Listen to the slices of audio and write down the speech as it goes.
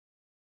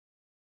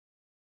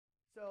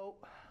So,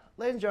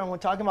 ladies and gentlemen, when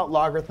talking about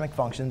logarithmic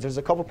functions, there's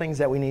a couple things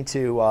that we need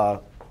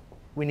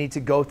to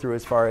go through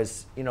as far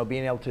as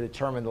being able to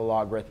determine the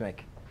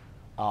logarithmic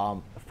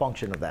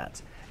function of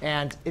that.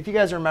 And if you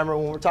guys remember,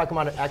 when we're talking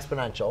about an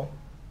exponential,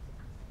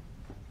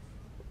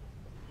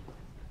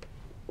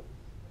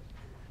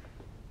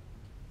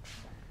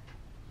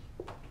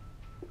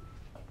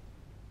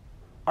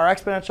 our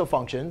exponential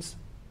functions,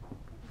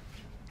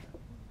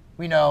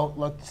 we know,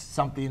 looked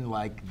something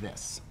like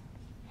this,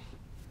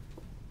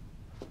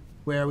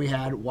 where we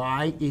had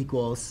y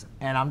equals,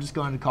 and I'm just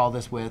going to call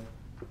this with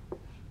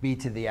b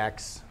to the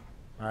x.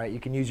 All right, you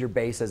can use your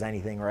base as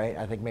anything, right?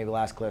 I think maybe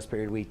last class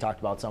period we talked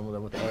about some of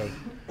them with a.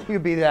 You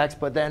could b to the x,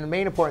 but then the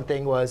main important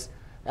thing was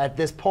at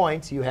this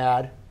point you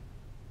had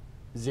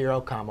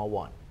 0,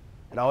 1.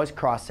 It always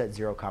crossed at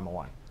 0,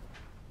 1.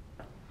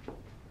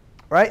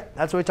 Right?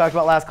 That's what we talked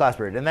about last class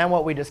period. And then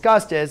what we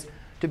discussed is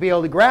to be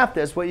able to graph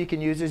this, what you can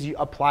use is you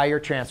apply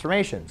your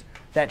transformations.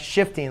 That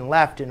shifting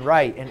left and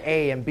right and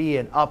a and b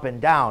and up and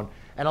down.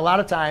 And a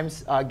lot of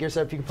times,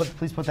 Girsa, if you could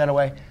please put that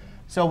away.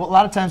 So a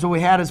lot of times what we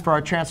had is for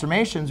our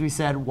transformations, we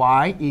said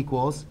y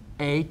equals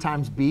a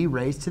times b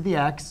raised to the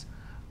x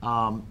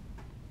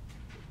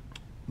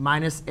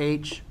minus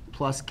h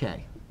plus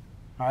k.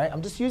 All right?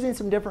 I'm just using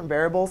some different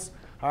variables.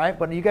 All right?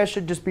 But you guys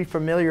should just be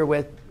familiar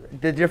with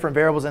the different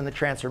variables and the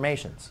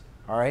transformations.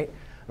 All right?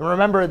 And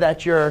remember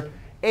that your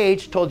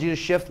h told you to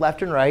shift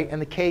left and right, and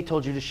the k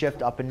told you to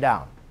shift up and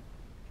down.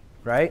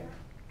 Right?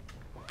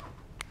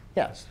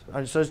 Yes.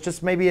 So it's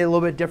just maybe a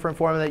little bit different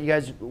formula that you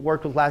guys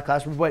worked with last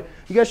class. But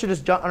you guys should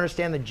just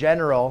understand the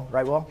general,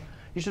 right? Well,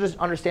 you should just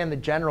understand the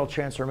general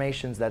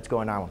transformations that's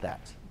going on with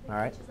that. All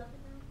right?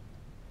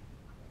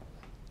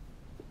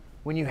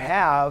 When you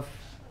have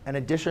an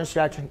addition or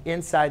subtraction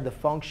inside the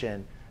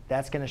function,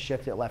 that's going to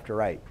shift it left or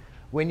right.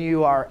 When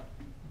you are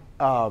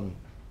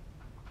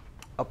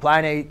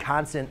applying a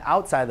constant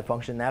outside the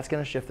function, that's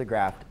going to shift the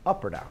graph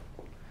up or down.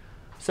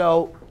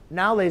 So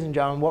now, ladies and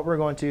gentlemen, what we're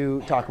going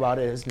to talk about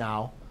is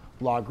now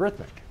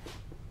logarithmic.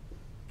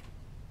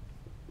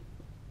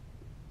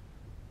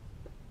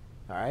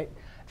 All right?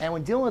 And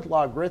when dealing with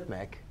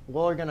logarithmic,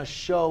 we're going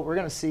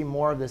to see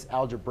more of this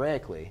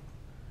algebraically.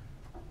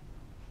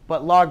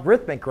 But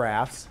logarithmic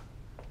graphs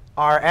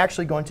are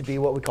actually going to be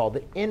what we call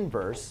the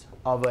inverse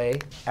of a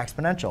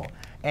exponential.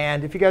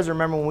 And if you guys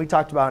remember when we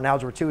talked about in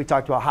Algebra 2, we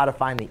talked about how to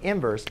find the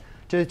inverse.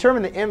 To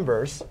determine the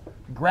inverse,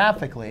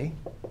 graphically,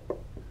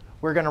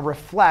 we're going to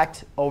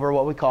reflect over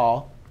what we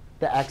call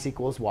the x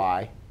equals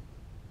y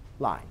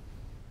line.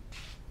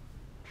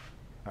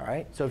 All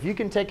right? So if you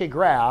can take a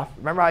graph,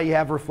 remember how you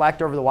have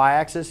reflect over the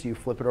y-axis, you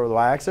flip it over the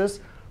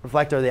y-axis.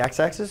 Reflect over the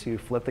x-axis, you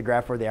flip the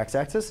graph over the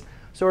x-axis.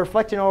 So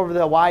reflecting over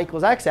the y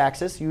equals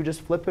x-axis, you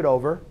just flip it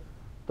over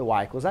the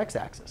y equals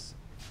x-axis.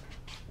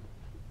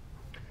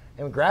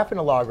 And graphing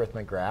a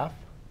logarithmic graph,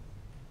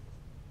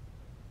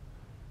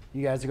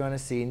 you guys are going to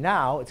see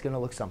now it's going to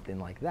look something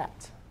like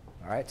that.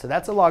 All right, so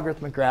that's a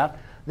logarithmic graph.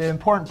 The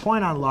important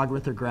point on a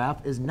logarithmic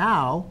graph is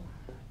now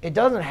it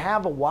doesn't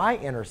have a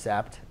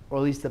y-intercept, or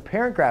at least the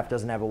parent graph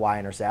doesn't have a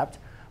y-intercept,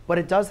 but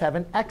it does have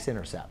an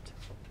x-intercept.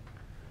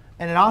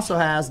 And it also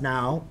has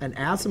now an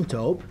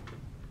asymptote.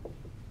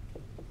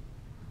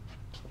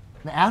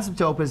 The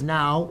asymptote is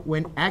now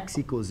when x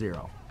equals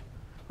 0.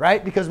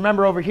 Right? Because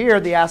remember over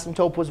here, the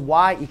asymptote was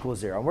y equals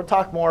 0. And we'll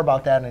talk more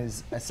about that in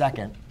a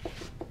second.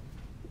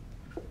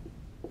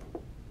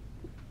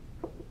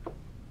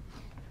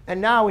 And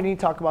now we need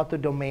to talk about the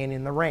domain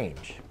and the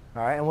range.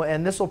 All right?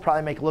 And this will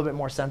probably make a little bit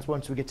more sense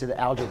once we get to the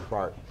algebra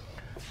part.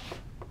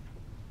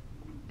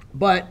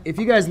 But if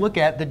you guys look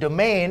at the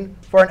domain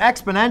for an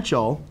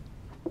exponential,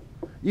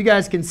 you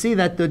guys can see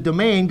that the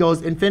domain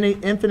goes infinitely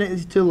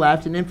to the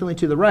left and infinitely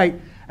to the right.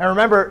 And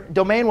remember,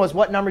 domain was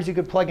what numbers you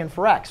could plug in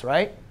for x,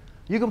 right?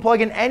 You can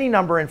plug in any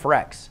number in for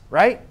x,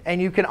 right? And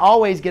you can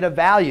always get a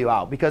value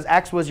out because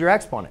x was your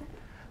exponent.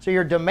 So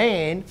your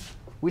domain,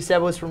 we said,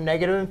 was from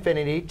negative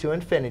infinity to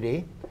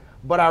infinity.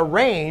 But our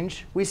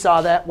range, we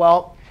saw that,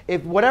 well,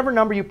 if whatever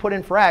number you put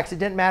in for x, it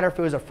didn't matter if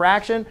it was a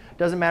fraction,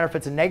 doesn't matter if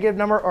it's a negative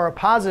number or a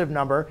positive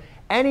number.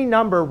 Any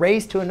number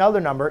raised to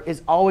another number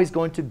is always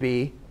going to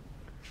be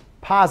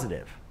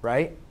positive,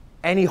 right?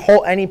 Any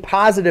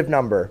positive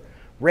number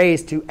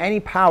raised to any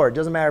power, it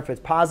doesn't matter if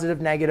it's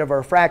positive, negative, or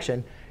a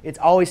fraction, it's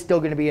always still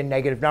going to be a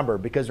negative number.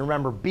 Because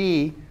remember,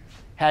 b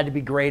had to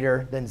be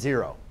greater than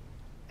 0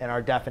 in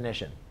our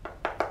definition.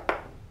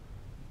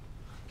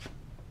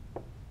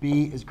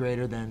 b is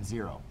greater than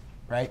 0,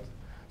 right?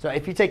 So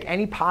if you take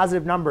any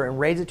positive number and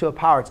raise it to a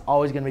power, it's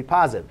always going to be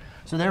positive.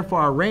 So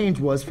therefore, our range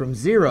was from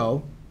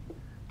 0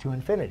 to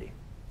infinity.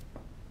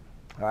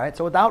 All right?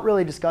 So without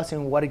really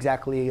discussing what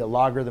exactly a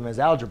logarithm is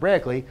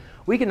algebraically,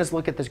 we can just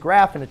look at this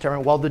graph and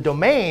determine, well, the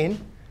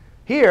domain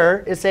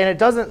here is saying it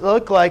doesn't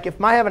look like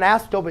if I have an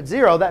asymptote at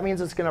 0, that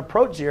means it's going to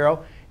approach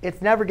 0.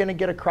 It's never going to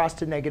get across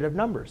to negative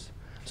numbers.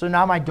 So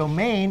now my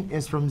domain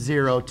is from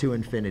 0 to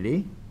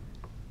infinity.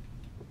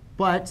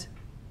 But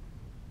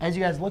as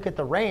you guys look at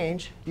the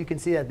range, you can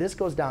see that this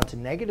goes down to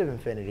negative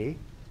infinity.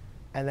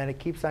 And then it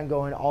keeps on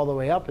going all the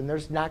way up. And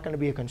there's not going to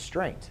be a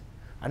constraint.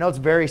 I know it's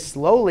very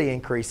slowly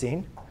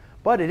increasing,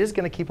 but it is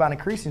going to keep on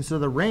increasing. So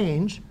the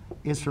range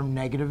is from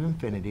negative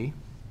infinity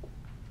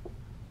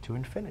to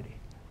infinity.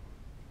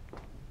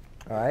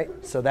 All right,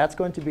 so that's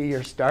going to be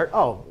your start.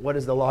 Oh, what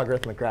does the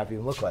logarithmic graph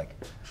even look like?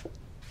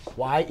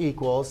 Y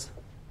equals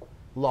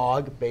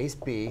log base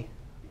b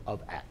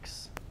of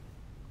x.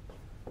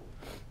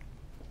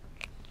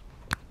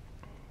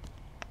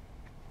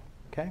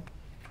 OK?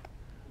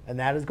 And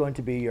that is going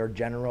to be your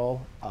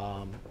general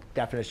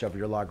definition of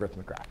your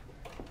logarithmic graph.